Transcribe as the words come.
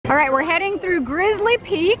All right, we're heading through Grizzly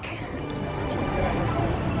Peak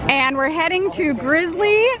and we're heading to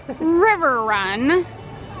Grizzly River Run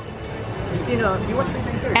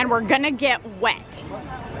and we're gonna get wet.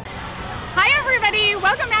 Hi everybody,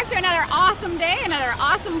 welcome back to another awesome day, another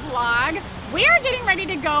awesome vlog. We are getting ready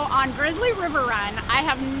to go on Grizzly River Run. I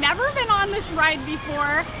have never been on this ride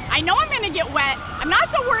before. I know I'm gonna get wet. I'm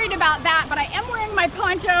not so worried about that, but I am wearing my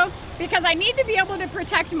poncho because I need to be able to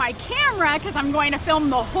protect my camera because I'm going to film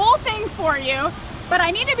the whole thing for you. But I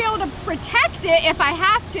need to be able to protect it if I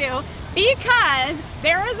have to, because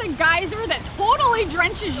there is a geyser that totally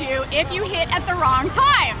drenches you if you hit at the wrong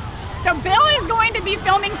time. So Bill is going to be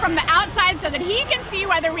filming from the outside so that he can see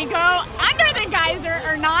whether we go under the geyser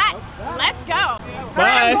or not. Let's go. Bye. All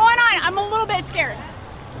right, I'm going on. I'm a little bit scared.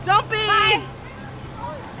 Don't be. Bye.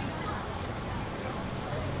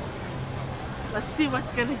 Let's see what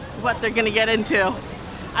they're gonna get into.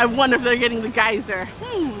 I wonder if they're getting the geyser.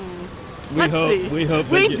 Let's see. We hope.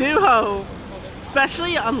 We do hope.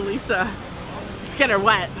 Especially on Lisa. Let's get her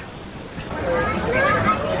wet.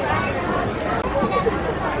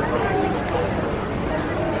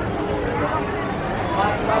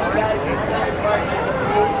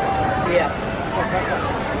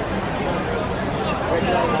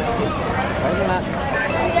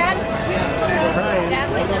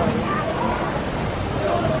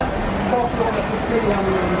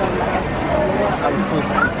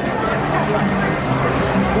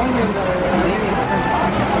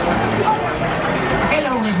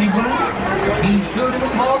 Hello everyone. Be sure to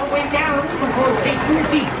look all the way down before taking a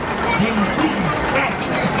seat. Then please fasten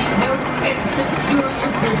your seatbelt and secure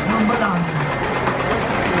your personal belongings.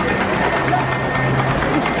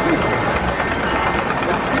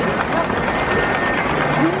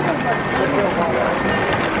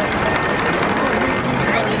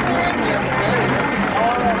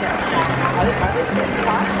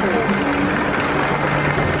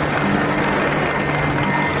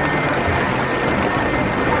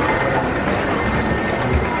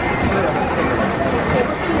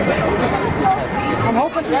 I'm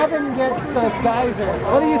hoping Evan gets the geyser.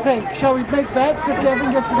 What do you think? Shall we make bets if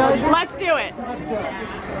Evan gets the geyser? Let's do it. Let's do it.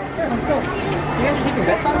 Let's go. You guys are taking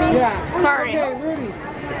bets on me? Yeah. Sorry. Okay, Rudy.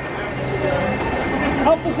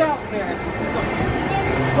 Help us out here.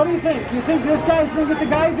 What do you think? You think this guy's gonna get the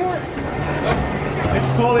geyser?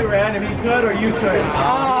 It's totally random. He could or you could.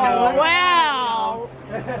 Oh, wow.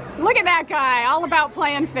 Look at that guy, all about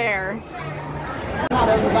playing fair.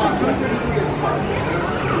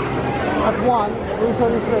 That's one. Blue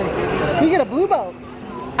 33. You get a blue boat.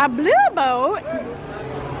 A blue boat?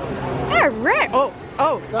 All right. Oh,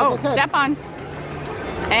 step on.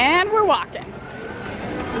 And we're walking.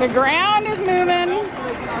 The ground is moving.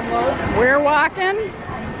 We're walking.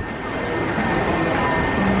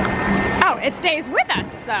 Oh, it stays with us,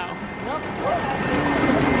 so.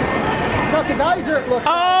 Got the geyser, it looks.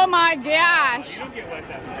 Oh my gosh. You don't get wet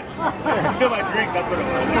that much. Fill my drink, that's what it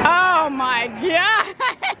was. Oh my gosh.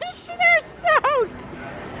 They're soaked.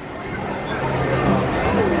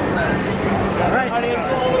 All right. Audience,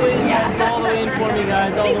 go all the way in. Go all the way in for me,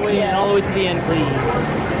 guys. All the way in. All the way to the end, please.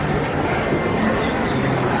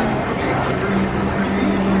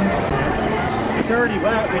 It's already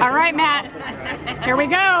wet. All right, Matt. Here we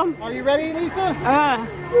go. Are you ready, Lisa?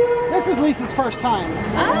 This is Lisa's first time.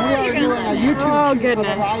 We are doing a YouTube shoot goodness.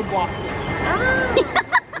 for the ride walk.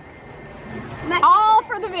 All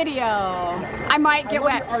for the video. I might get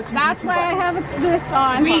wet. That's why I have this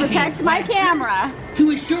on to protect my camera.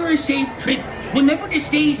 To assure a safe trip, remember to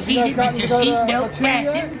stay seated with your seatbelt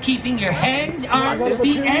fastened, keeping your hands, arms,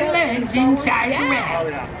 feet, and legs inside the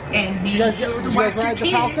rack. And be sure to watch your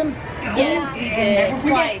kids. Falcon? Yes, we did. Never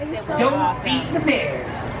forget, don't feed the bears.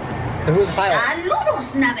 So who's the pilot?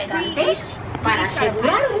 Saludos navegantes. Para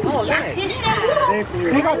asegurar un viaje seguro.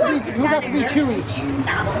 Who got to be Chewy?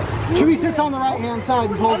 Chewy sits on the right-hand side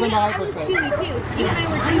and pulls in the hyperspace.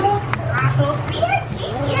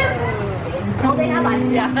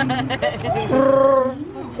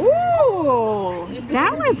 Ooh,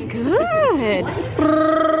 that was good.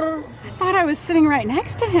 I thought I was sitting right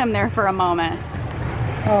next to him there for a moment.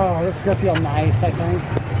 Oh, this is gonna feel nice, I think.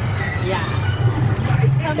 Yeah.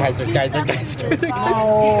 Geyser.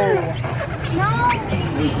 No.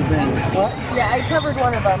 What? Yeah, I covered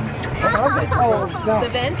one of them. Oh, no. The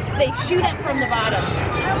vents, they shoot it from the bottom.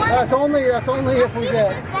 That's only if we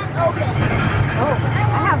get. Oh,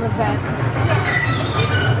 I have a vent.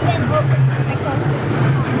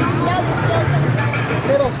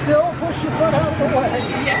 It'll still push your foot out of the way.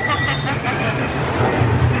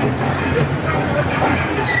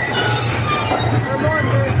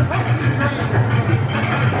 They're supposed to be trained.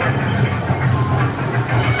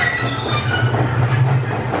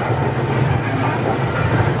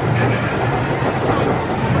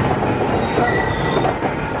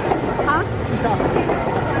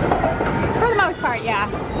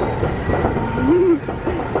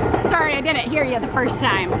 hear you the first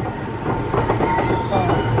time.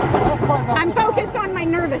 I'm focused on my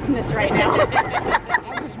nervousness right now.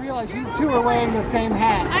 I just realized you two are wearing the same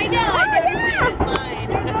hat. I know.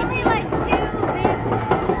 There's only like 2 big.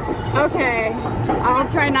 Okay, I'll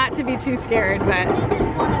try not to be too scared, but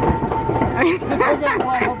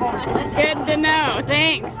good to know.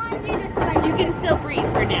 Thanks. You can still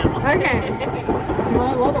breathe for now. Okay. See, what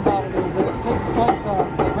I love about it is it takes place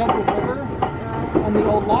on the Grizzly River and the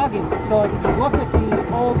old logging. So like, if you look at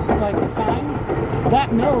the old the signs,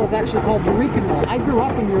 that mill is actually called Eureka Mill. I grew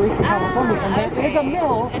up in Eureka, California, and there is a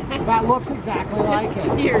mill that looks exactly like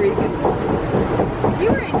it. Eureka. You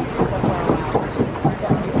were in Eureka for a while.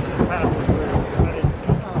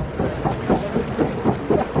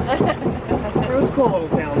 It was cool little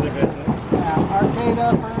towns to visit. Yeah,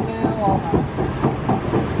 Arcata, Ferndale, all that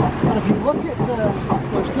stuff. But if you look at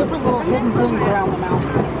there's different little hidden things around the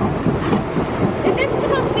mountain. Is this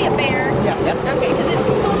supposed to be a bear? Yes. Yep. Okay, because it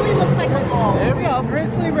totally looks like a wolf. There we go,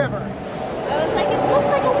 Grizzly River. I was like, it looks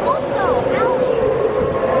like a wolf though. Owie.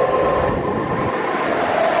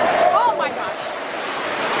 Oh my gosh.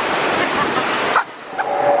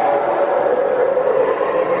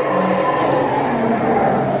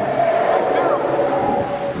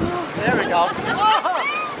 There we go.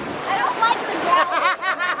 I don't like the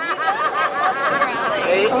ground.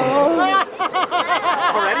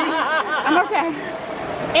 Already? I'm okay.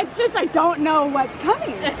 It's just I don't know what's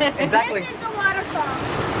coming. Exactly. This is a waterfall.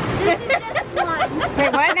 This is just one.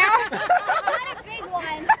 Wait, what now? Not a big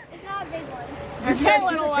one. It's not a big one. Did you Okay, guys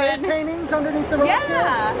see little the cave one. paintings underneath the rock here?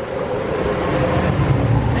 Yeah.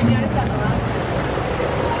 I noticed on the rock.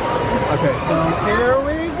 Okay, so Here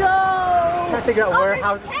we go! Trying to figure out where,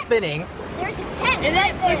 how it's spinning. There's a tent. And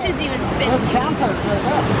that bush is even There's spinning. campfires right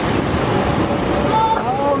there.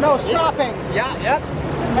 Oh no, stopping! Yeah, yep.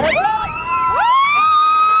 There we go!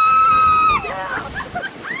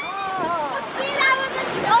 See, that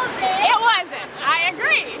wasn't so big. It wasn't. I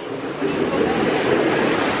agree.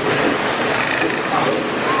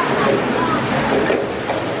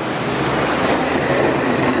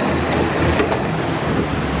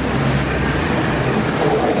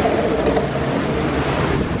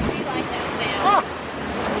 We like that sound.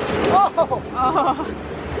 Oh!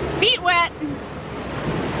 Oh, feet wet.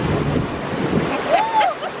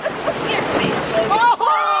 Your face,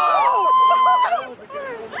 Logan.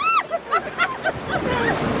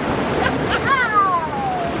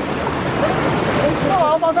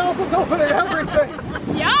 Oh, my mouth is open and everything!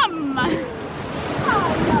 Yum.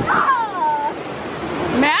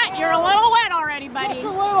 Matt, you're a little wet already, buddy. Just a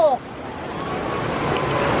little!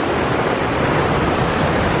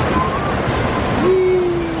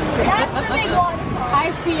 That's the big waterfall.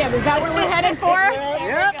 I see it. Is that where we're headed for?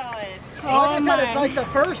 Yep. Oh Like I said, my. it's like the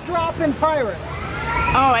first drop in Pirates.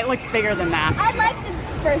 Oh, it looks bigger than that. I like the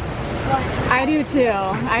first one. I do too.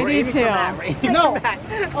 I do too. No.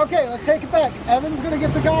 Okay, let's take it back. Evan's gonna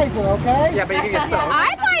get the geyser, okay? Yeah, but you can get some.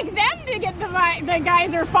 I'd like them to get the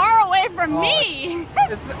geyser far away from me.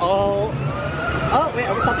 It's all. Oh, wait,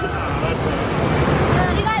 are we stopping?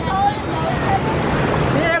 You guys hold it.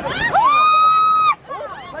 Yeah, but...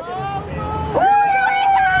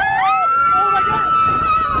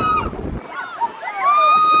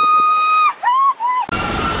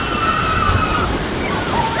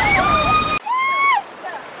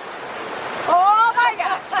 Oh my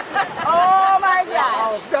gosh. Oh my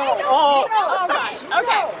gosh. Oh, Oh gosh.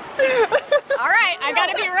 Okay. All right, I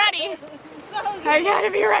gotta be ready. I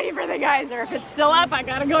gotta be ready for the geyser. If it's still up, I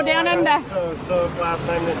gotta go down and. so last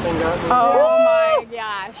time this thing got me. Oh my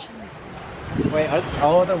gosh. wait,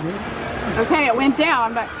 oh, the roof? Okay, it went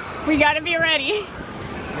down, but we gotta be ready.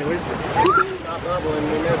 Wait, what is this? Not bubbling,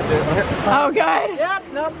 we missed it. Oh, good. Yep,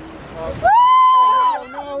 nope. Woo!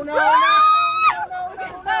 No, no, no,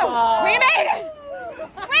 Oh. We made it!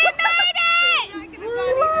 We made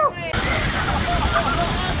it!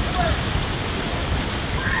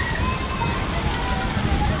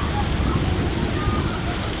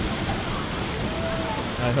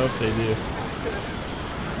 I hope they do.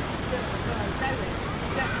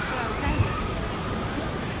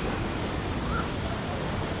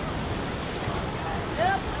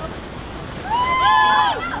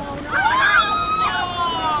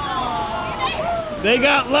 They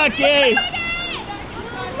got lucky!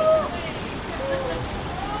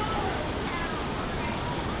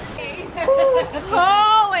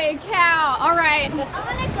 Holy cow. All right. I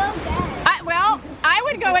want to go back. Well, I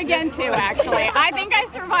would go again too, actually. I think I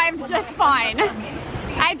survived just fine.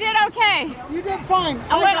 I did okay. You did fine.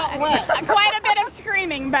 A I got wet. quite a bit of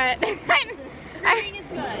screaming, but Screaming is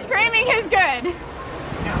good. Screaming is good.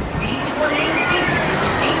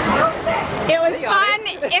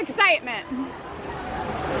 excitement.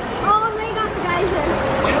 Oh, they got the geyser.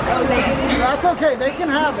 That's okay, they can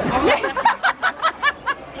have it.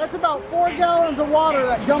 That's about 4 gallons of water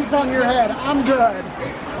that dumps on your head. I'm good.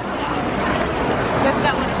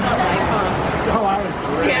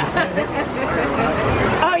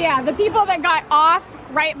 Oh yeah, the people that got off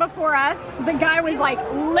right before us, the guy was like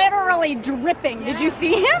literally dripping. Did you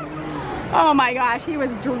see him? Oh my gosh, he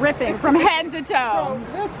was dripping from head to toe.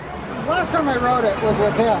 So last time I rode it was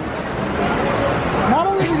with him. Not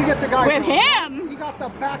only did he get the geyser, With him? he got the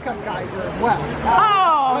backup geyser as well.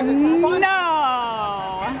 Oh But no.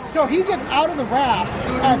 So he gets out of the raft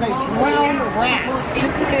as a drowned rat.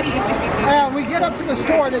 And we get up to the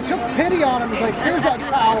store, they took pity on him. He's like, here's that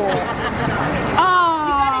towel. Oh.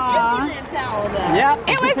 Yep.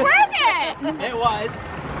 It was worth it. It was.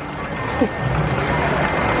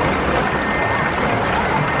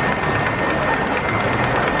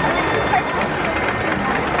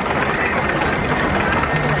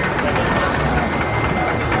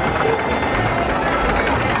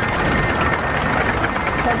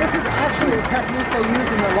 So this is actually a technique they use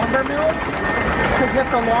in the lumber mills to get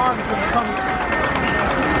the logs and come.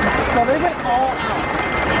 So they went all out.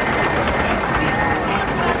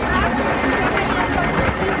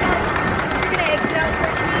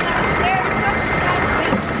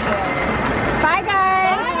 Bye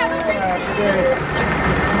guys.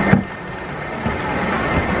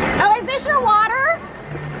 Oh, is this your water?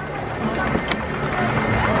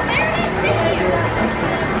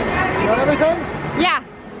 You got everything? Yeah.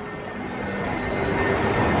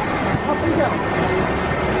 Up you go.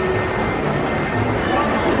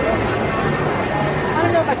 I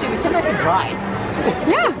don't know about you, but sometimes it's dry.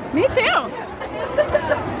 Yeah, me too.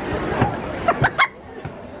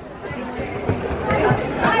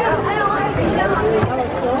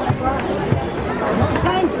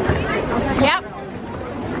 Yep.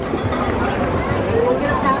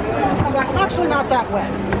 Actually not that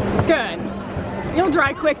wet. Good. You'll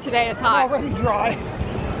dry quick today, it's hot. Already dry.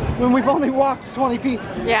 When we've only walked 20 feet.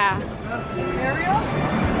 Yeah.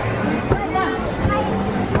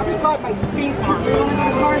 I'm just glad my feet aren't.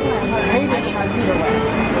 I hate it when my feet are wet.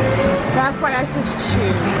 That's why I switched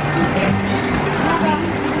shoes.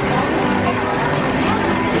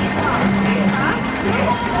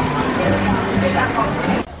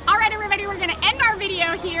 Alright everybody, we're gonna end our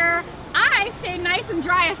video here. I stayed nice and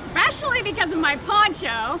dry, especially because of my poncho.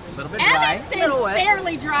 A little bit dry. Evan stayed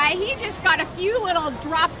fairly dry. He just got a few little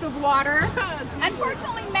drops of water.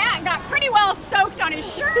 Unfortunately, Matt got pretty well soaked on his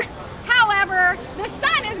shirt. However, the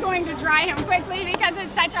sun is going to dry him quickly because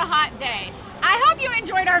it's such a hot day. I hope you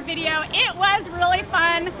enjoyed our video. It was really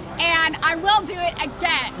fun, and I will do it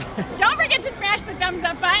again. Don't forget to smash the thumbs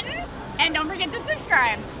up button, and don't forget to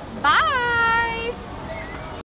subscribe. Bye!